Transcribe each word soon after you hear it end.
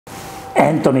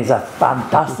Anthony's a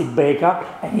fantastic baker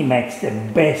and he makes the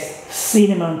best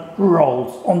cinnamon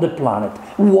rolls on the planet.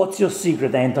 What's your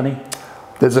secret, Anthony?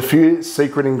 There's a few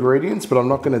secret ingredients, but I'm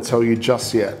not going to tell you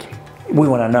just yet. We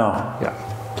want to know.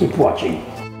 Yeah. Keep watching.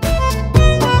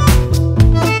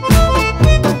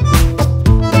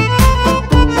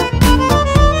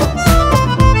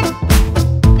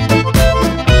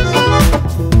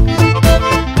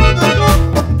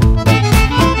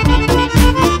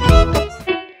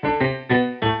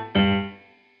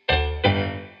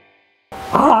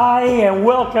 Hi and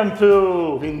welcome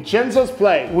to Vincenzo's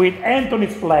Plate with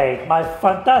Anthony's Plate, my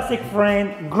fantastic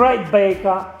friend, great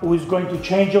baker who is going to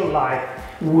change your life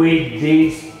with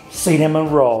these cinnamon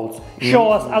rolls.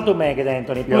 Show us how to make it,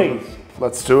 Anthony, please. Yeah,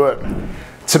 let's do it.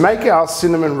 To make our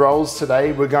cinnamon rolls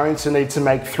today, we're going to need to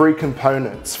make three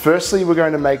components. Firstly, we're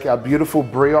going to make our beautiful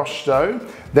brioche dough.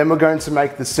 Then we're going to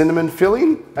make the cinnamon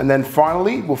filling. And then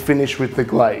finally, we'll finish with the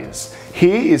glaze.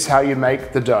 Here is how you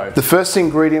make the dough. The first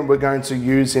ingredient we're going to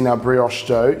use in our brioche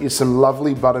dough is some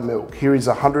lovely buttermilk. Here is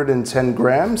 110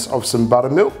 grams of some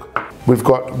buttermilk. We've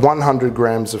got 100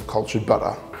 grams of cultured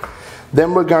butter.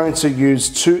 Then we're going to use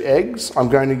 2 eggs. I'm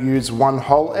going to use 1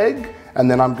 whole egg, and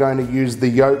then I'm going to use the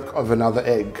yolk of another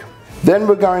egg. Then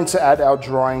we're going to add our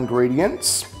dry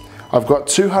ingredients. I've got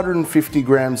 250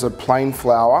 grams of plain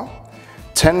flour,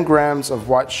 10 grams of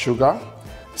white sugar,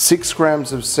 6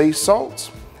 grams of sea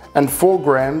salt, and 4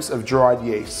 grams of dried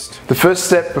yeast. The first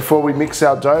step before we mix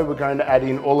our dough, we're going to add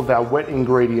in all of our wet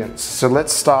ingredients. So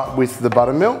let's start with the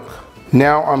buttermilk.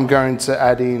 Now I'm going to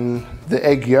add in the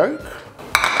egg yolk,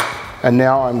 and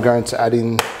now I'm going to add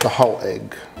in the whole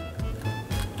egg.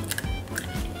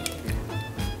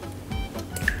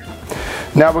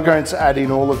 Now we're going to add in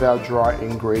all of our dry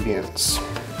ingredients.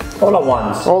 All at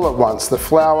once? All at once. The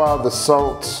flour, the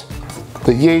salt,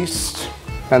 the yeast,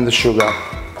 and the sugar.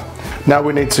 Now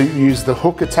we need to use the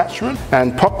hook attachment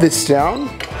and pop this down.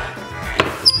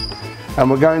 And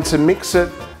we're going to mix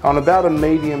it on about a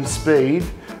medium speed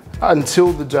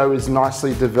until the dough is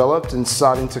nicely developed and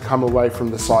starting to come away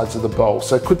from the sides of the bowl.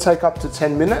 So it could take up to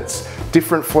 10 minutes.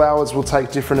 Different flours will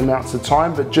take different amounts of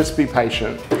time, but just be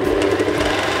patient.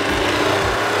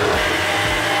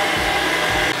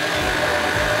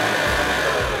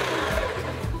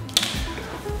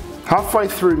 Halfway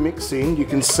through mixing, you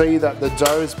can see that the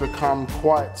dough has become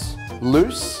quite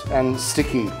loose and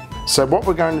sticky. So what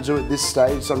we're going to do at this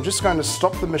stage, I'm just going to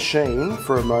stop the machine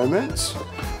for a moment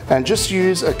and just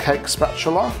use a cake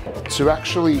spatula to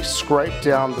actually scrape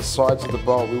down the sides of the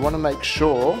bowl. We want to make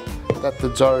sure that the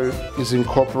dough is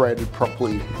incorporated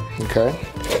properly, okay?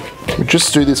 We'll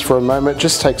just do this for a moment,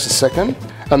 just takes a second,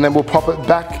 and then we'll pop it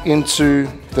back into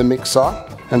the mixer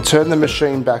and turn the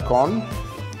machine back on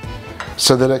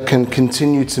so that it can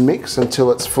continue to mix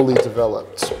until it's fully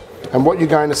developed. And what you're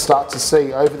going to start to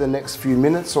see over the next few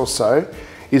minutes or so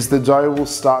is the dough will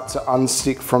start to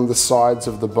unstick from the sides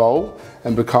of the bowl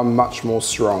and become much more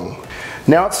strong.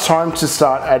 Now it's time to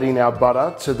start adding our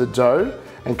butter to the dough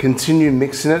and continue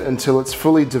mixing it until it's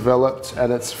fully developed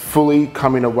and it's fully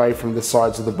coming away from the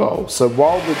sides of the bowl. So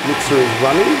while the mixer is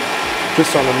running,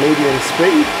 just on a medium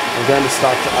speed, I'm going to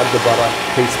start to add the butter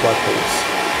piece by piece.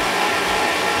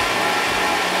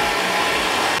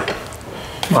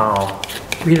 Wow,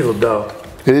 beautiful dough.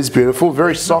 It is beautiful,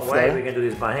 very soft though. No way we can do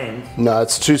this by hand. No,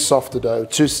 it's too soft the dough,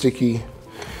 too sticky.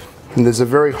 And there's a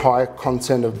very high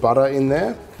content of butter in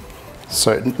there.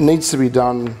 So it needs to be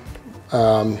done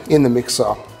in the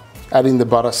mixer, adding the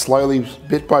butter slowly,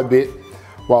 bit by bit,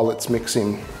 while it's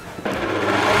mixing.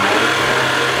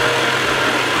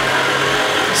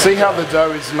 See how the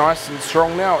dough is nice and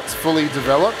strong now? It's fully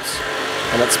developed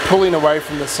and it's pulling away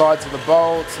from the sides of the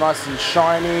bowl. It's nice and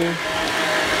shiny.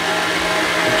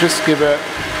 Just give it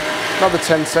another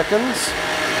 10 seconds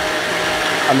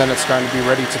and then it's going to be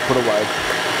ready to put away.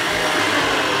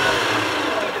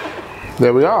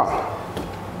 There we are.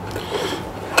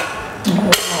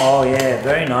 Oh yeah,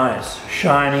 very nice.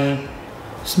 Shiny,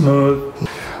 smooth.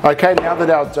 Okay, now that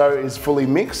our dough is fully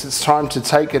mixed, it's time to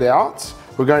take it out.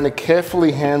 We're going to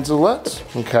carefully handle it,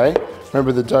 okay?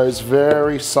 Remember the dough is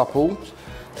very supple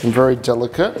and very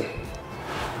delicate.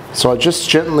 So I just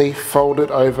gently fold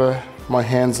it over my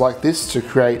hands like this to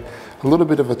create a little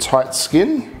bit of a tight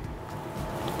skin,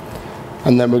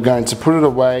 and then we're going to put it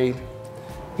away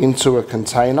into a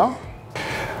container.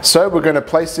 So we're going to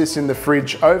place this in the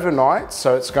fridge overnight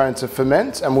so it's going to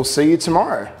ferment, and we'll see you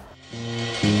tomorrow.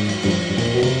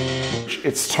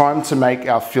 It's time to make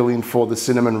our filling for the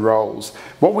cinnamon rolls.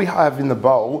 What we have in the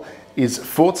bowl is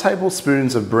 4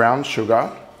 tablespoons of brown sugar,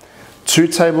 2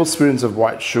 tablespoons of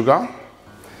white sugar,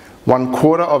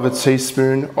 1/4 of a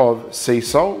teaspoon of sea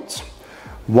salt,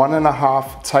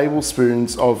 1.5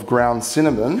 tablespoons of ground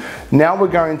cinnamon. Now we're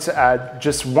going to add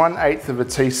just 1/8 of a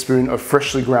teaspoon of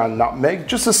freshly ground nutmeg,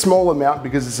 just a small amount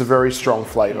because it's a very strong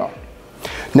flavor.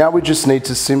 Now we just need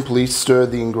to simply stir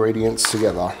the ingredients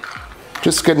together.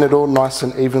 Just getting it all nice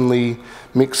and evenly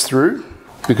mixed through,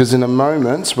 because in a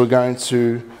moment we're going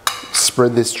to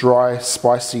spread this dry,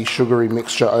 spicy, sugary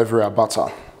mixture over our butter.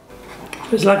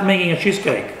 It's like making a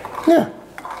cheesecake. Yeah.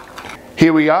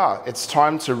 Here we are, it's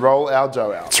time to roll our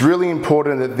dough out. It's really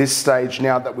important at this stage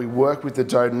now that we work with the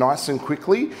dough nice and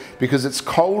quickly, because it's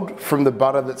cold from the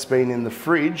butter that's been in the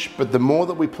fridge, but the more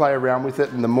that we play around with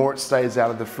it and the more it stays out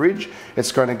of the fridge,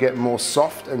 it's going to get more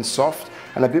soft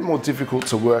and a bit more difficult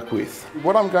to work with.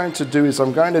 What I'm going to do is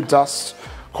I'm going to dust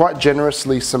quite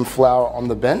generously some flour on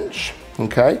the bench,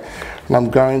 okay? And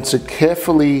I'm going to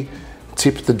carefully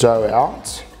tip the dough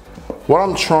out. What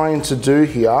I'm trying to do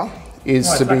here is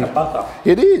it's like a butter.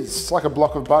 It is, it's like a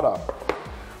block of butter.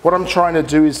 What I'm trying to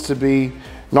do is to be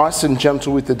nice and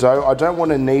gentle with the dough. I don't want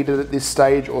to knead it at this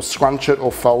stage or scrunch it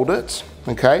or fold it,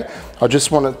 okay? I just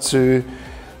want it to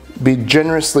be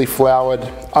generously floured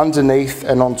underneath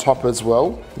and on top as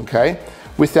well, okay?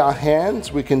 With our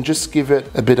hands, we can just give it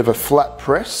a bit of a flat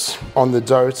press on the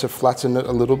dough to flatten it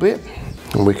a little bit.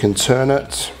 And we can turn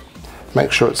it,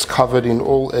 make sure it's covered in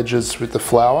all edges with the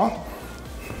flour.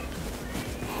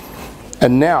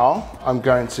 And now I'm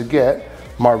going to get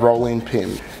my rolling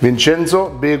pin. Vincenzo,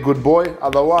 be a good boy,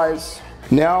 otherwise.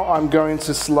 Now I'm going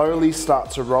to slowly start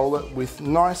to roll it with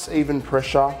nice even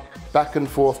pressure, back and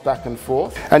forth, back and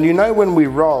forth. And you know when we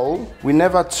roll, we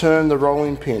never turn the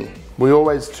rolling pin. We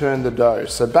always turn the dough.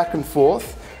 So back and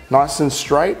forth, nice and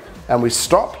straight, and we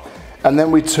stop, and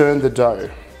then we turn the dough.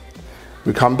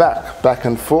 We come back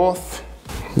and forth,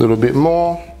 a little bit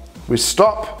more, we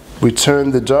stop, we turn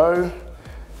the dough,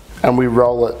 and we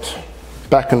roll it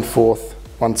back and forth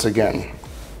once again.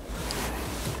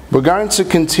 We're going to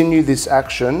continue this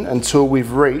action until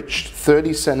we've reached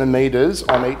 30 centimeters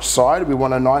on each side. We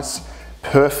want a nice,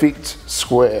 perfect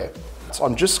square. So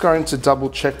I'm just going to double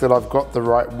check that I've got the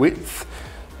right width,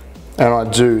 and I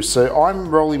do. So I'm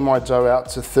rolling my dough out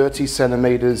to 30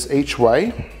 centimeters each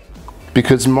way,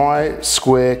 because my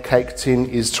square cake tin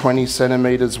is 20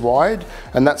 centimeters wide,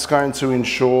 and that's going to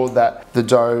ensure that the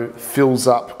dough fills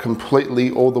up completely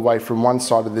all the way from one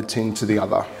side of the tin to the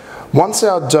other. Once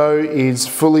our dough is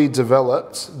fully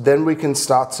developed, then we can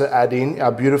start to add in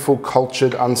our beautiful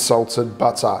cultured unsalted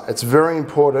butter. It's very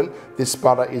important this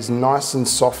butter is nice and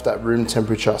soft at room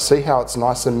temperature. See how it's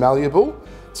nice and malleable?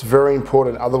 It's very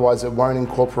important, otherwise it won't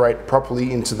incorporate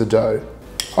properly into the dough.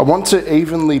 I want to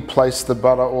evenly place the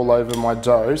butter all over my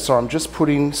dough, so I'm just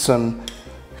putting some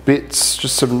bits,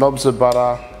 just some knobs of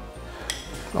butter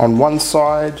on one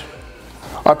side.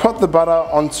 I put the butter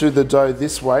onto the dough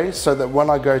this way so that when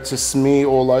I go to smear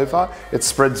all over, it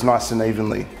spreads nice and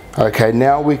evenly. Okay,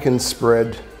 now we can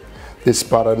spread this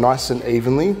butter nice and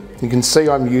evenly. You can see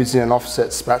I'm using an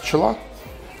offset spatula,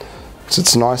 so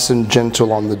it's nice and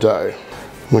gentle on the dough.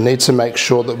 We need to make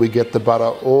sure that we get the butter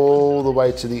all the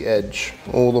way to the edge,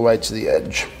 all the way to the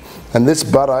edge. And this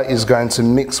butter is going to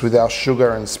mix with our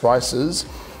sugar and spices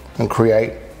and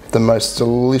create the most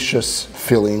delicious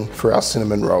filling for our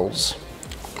cinnamon rolls.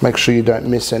 Make sure you don't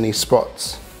miss any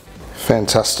spots.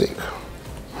 Fantastic.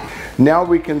 Now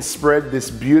we can spread this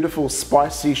beautiful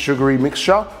spicy sugary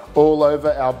mixture all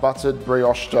over our buttered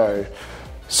brioche dough.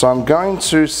 So I'm going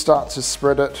to start to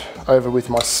spread it over with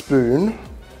my spoon.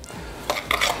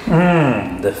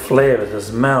 The flavor, the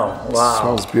smell, wow. It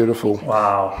smells beautiful.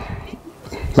 Wow.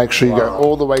 Make sure you go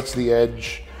all the way to the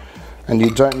edge and you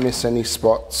don't miss any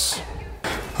spots.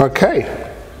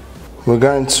 Okay, we're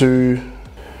going to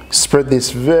spread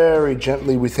this very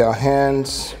gently with our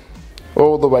hands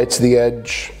all the way to the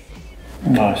edge.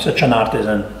 Oh, such an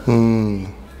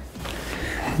artisan.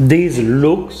 This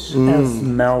looks and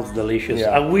smells delicious.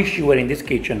 Yeah. I wish you were in this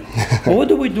kitchen. What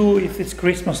do we do if it's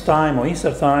Christmas time or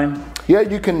Easter time? Yeah,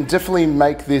 you can definitely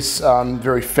make this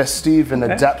very festive and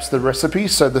adapt the recipe.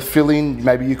 So the filling,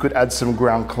 maybe you could add some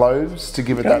ground cloves to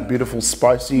give it that beautiful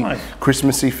spicy,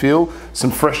 Christmassy feel. Some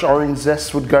fresh orange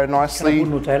zest would go nicely.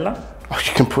 Can I put Nutella? Oh,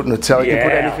 you can put Nutella, you can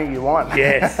put anything you want.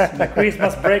 Yes, the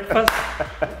Christmas breakfast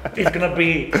is gonna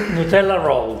be Nutella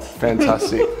rolls.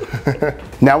 Fantastic.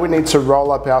 Now we need to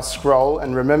roll up our scroll,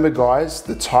 and remember guys,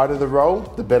 the tighter the roll,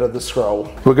 the better the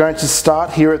scroll. We're going to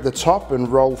start here at the top and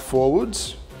roll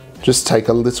forwards. Just take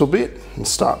a little bit and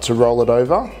start to roll it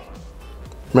over.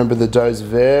 Remember the dough's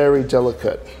very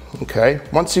delicate, okay?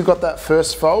 Once you've got that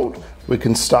first fold, we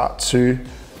can start to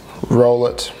roll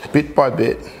it bit by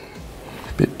bit.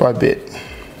 Bit by bit.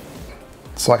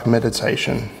 It's like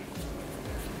meditation.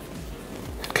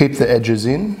 Keep the edges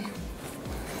in.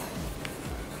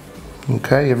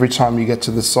 Okay, every time you get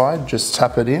to the side, just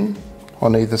tap it in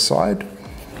on either side.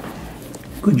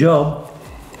 Good job.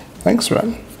 Thanks,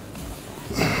 man.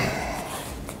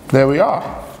 There we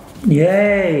are.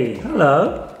 Yay,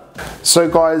 hello. So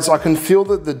guys, I can feel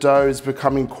that the dough is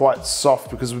becoming quite soft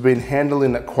because we've been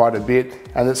handling it quite a bit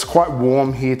and it's quite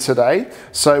warm here today.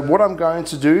 So what I'm going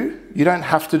to do, you don't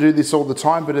have to do this all the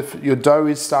time, but if your dough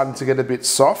is starting to get a bit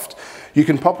soft, you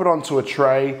can pop it onto a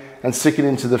tray and stick it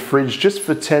into the fridge just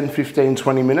for 10, 15,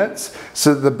 20 minutes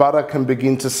so that the butter can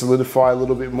begin to solidify a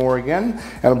little bit more again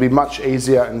and it'll be much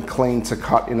easier and clean to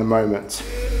cut in a moment.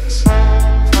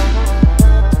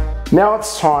 Now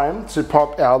it's time to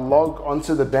pop our log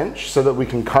onto the bench so that we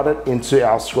can cut it into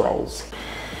our scrolls.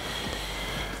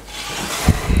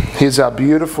 Here's our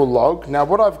beautiful log. Now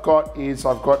what I've got is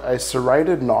I've got a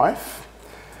serrated knife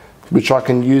which I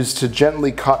can use to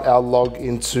gently cut our log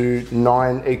into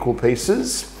 9 equal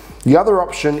pieces. The other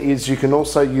option is you can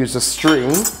also use a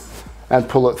string and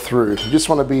pull it through. You just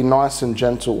want to be nice and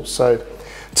gentle. So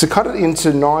to cut it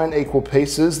into 9 equal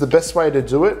pieces, the best way to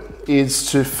do it is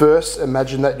to first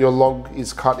imagine that your log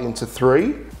is cut into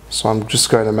 3. So I'm just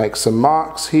going to make some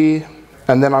marks here,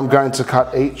 and then I'm going to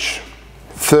cut each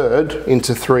third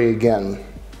into 3 again.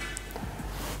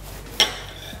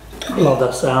 I love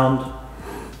that sound.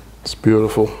 It's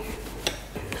beautiful.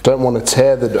 Don't want to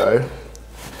tear the dough.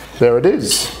 There it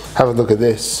is. Have a look at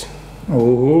this.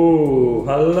 Ooh,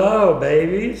 hello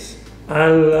babies.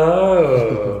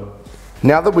 Hello.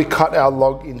 Now that we cut our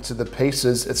log into the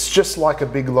pieces, it's just like a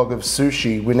big log of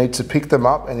sushi. We need to pick them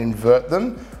up and invert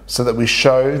them so that we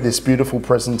show this beautiful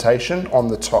presentation on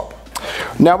the top.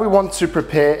 Now we want to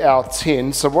prepare our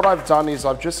tin. So what I've done is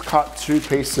I've just cut 2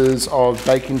 pieces of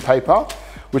baking paper,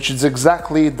 which is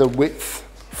exactly the width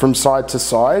from side to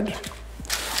side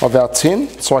of our tin.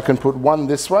 So I can put one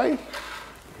this way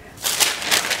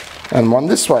and one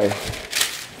this way.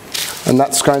 And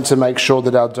that's going to make sure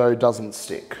that our dough doesn't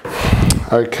stick.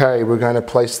 Okay, we're going to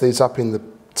place these up in the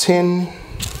tin,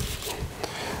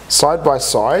 side by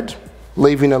side,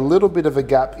 leaving a little bit of a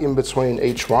gap in between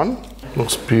each one.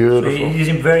 Looks beautiful. So it is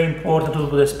very important to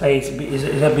put a space.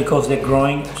 Is that because they're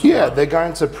growing? Yeah, they're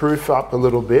going to proof up a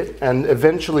little bit, and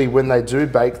eventually when they do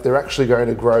bake, they're actually going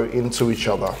to grow into each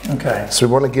other. Okay. So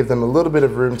we want to give them a little bit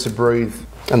of room to breathe,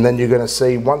 and then you're going to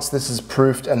see once this is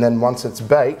proofed and then once it's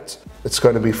baked, it's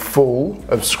going to be full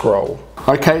of scroll.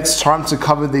 Okay, it's time to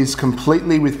cover these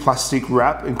completely with plastic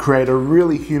wrap and create a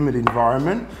really humid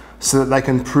environment so that they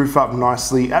can proof up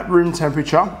nicely at room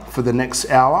temperature for the next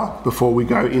hour before we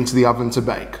go into the oven to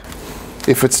bake.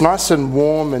 If it's nice and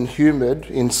warm and humid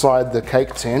inside the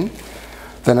cake tin,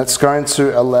 then it's going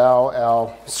to allow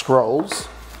our scrolls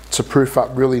to proof up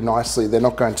really nicely. They're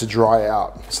not going to dry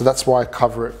out. So that's why I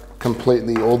cover it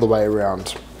completely all the way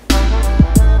around.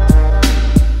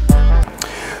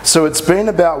 So it's been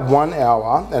about 1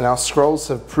 hour and our scrolls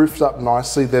have proofed up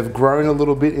nicely. They've grown a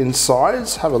little bit in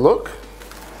size. Have a look.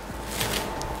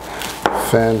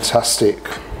 Fantastic.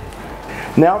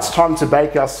 Now it's time to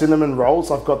bake our cinnamon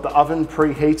rolls. I've got the oven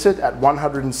preheated at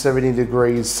 170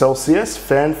 degrees Celsius,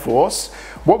 fan force.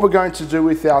 What we're going to do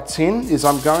with our tin is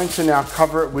I'm going to now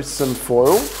cover it with some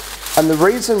foil. And the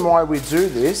reason why we do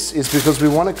this is because we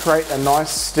want to create a nice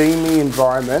steamy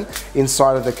environment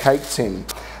inside of the cake tin.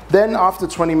 Then after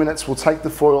 20 minutes, we'll take the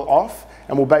foil off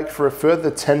and we'll bake for a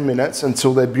further 10 minutes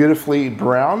until they're beautifully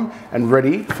brown and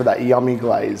ready for that yummy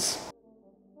glaze.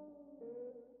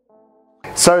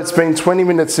 So it's been 20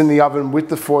 minutes in the oven with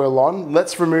the foil on.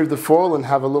 Let's remove the foil and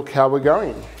have a look how we're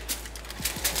going.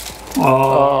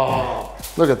 Oh,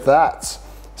 look at that.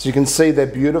 So you can see they're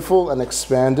beautiful and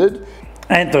expanded.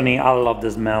 Anthony, I love the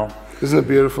smell. Isn't it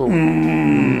beautiful? I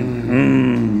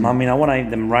mean, I want to eat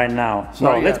them right now.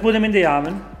 So let's put them in the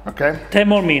oven. Okay. 10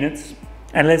 more minutes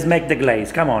and let's make the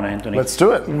glaze. Come on, Anthony. Let's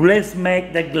do it. Let's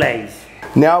make the glaze.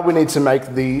 Now we need to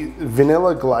make the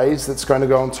vanilla glaze that's going to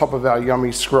go on top of our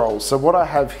yummy scrolls. So what I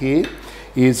have here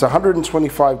is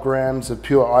 125 grams of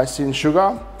pure icing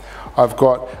sugar. I've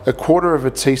got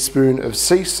 1/4 teaspoon of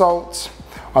sea salt.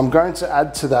 I'm going to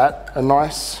add to that a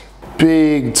nice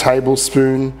big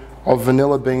tablespoon of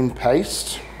vanilla bean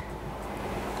paste.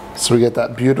 So we get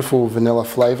that beautiful vanilla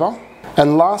flavor.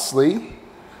 And lastly,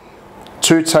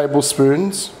 2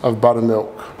 tablespoons of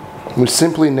buttermilk. We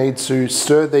simply need to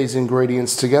stir these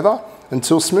ingredients together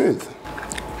until smooth.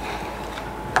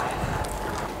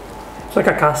 It's like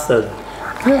a custard.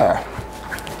 Yeah.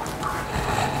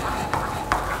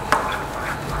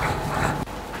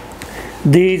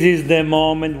 This is the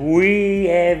moment we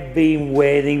have been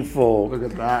waiting for. Look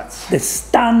at that. The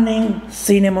stunning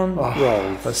cinnamon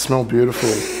rolls. They smell beautiful.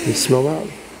 You smell that?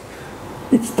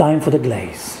 It's time for the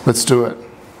glaze. Let's do it.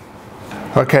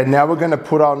 Okay, now we're going to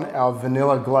put on our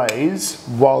vanilla glaze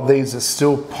while these are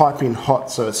still piping hot,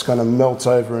 so it's going to melt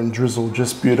over and drizzle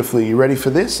just beautifully. You ready for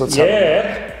this? Let's have a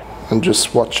look. And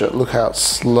just watch it. Look how it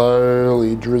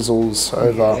slowly drizzles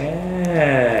over.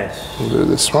 Yes. We'll do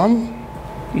this one.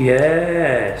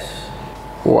 Yes.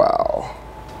 Wow.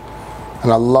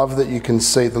 And I love that you can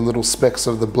see the little specks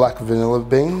of the black vanilla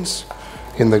beans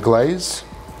in the glaze.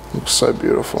 Looks so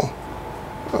beautiful.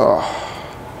 Oh.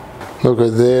 Look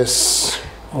at this.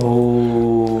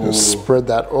 Oh. Just spread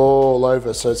that all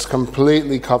over so it's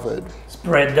completely covered.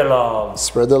 Spread the love.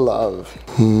 Spread the love.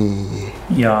 Yum,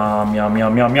 yum, yum,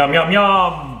 yum, yum, yum,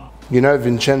 yum. You know,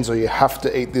 Vincenzo, you have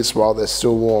to eat this while they're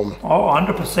still warm. Oh,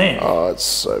 100%. Oh, it's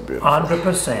so beautiful.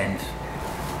 100%.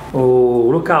 Oh,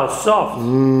 look how soft.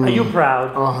 Are you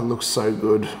proud? Oh, it looks so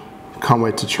good. Can't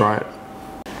wait to try it.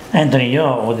 Anthony, you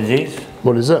know what it is?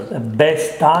 What is it? The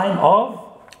best time of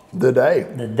The day.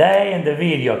 the day and the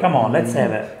video. Come on, let's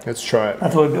have it. Let's try it.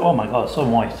 That will be, oh my God, so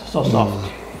moist, so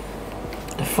soft.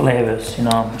 The flavors, you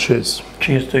know. Cheers.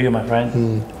 Cheers to you, my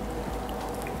friend.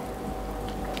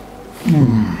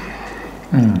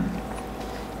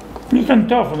 You can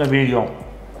tell from the video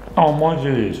how moist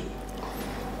it is.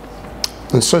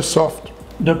 It's so soft.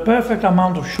 The perfect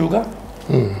amount of sugar.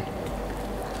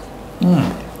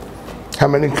 How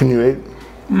many can you eat?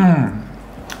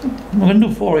 We can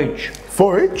do 4 each.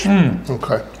 4 each?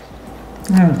 Okay.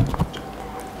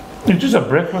 Is this a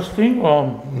breakfast thing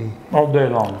or all day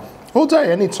long? All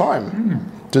day,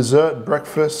 anytime. Dessert,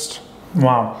 breakfast,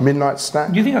 Wow. midnight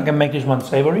snack. Do you think I can make this one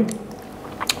savory?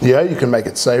 Yeah, you can make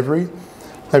it savory.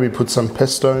 Maybe put some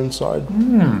pesto inside.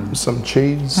 Some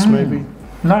cheese, maybe.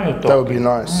 Now you're talking. That would be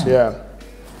nice, yeah.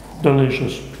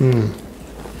 Delicious.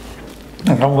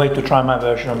 I can't wait to try my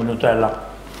version of Nutella.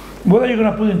 What are you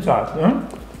going to put inside?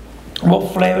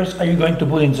 What flavors are you going to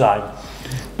put inside?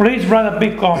 Please write a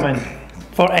big comment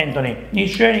for Anthony. He's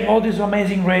sharing all these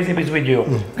amazing recipes with you.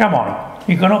 Come on,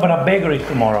 you can open a bakery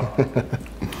tomorrow.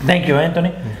 Thank you,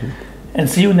 Anthony. And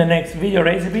see you in the next video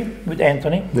recipe with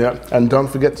Anthony. Yeah, and don't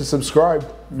forget to subscribe.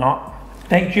 No.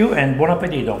 Thank you and buon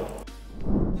appetito.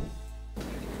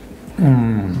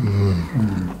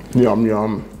 Yum,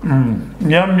 yum.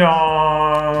 Yum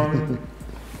yum.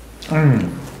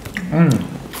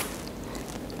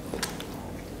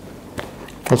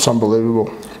 That's unbelievable.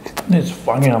 It's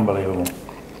fucking unbelievable.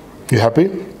 You happy?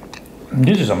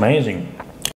 This is amazing.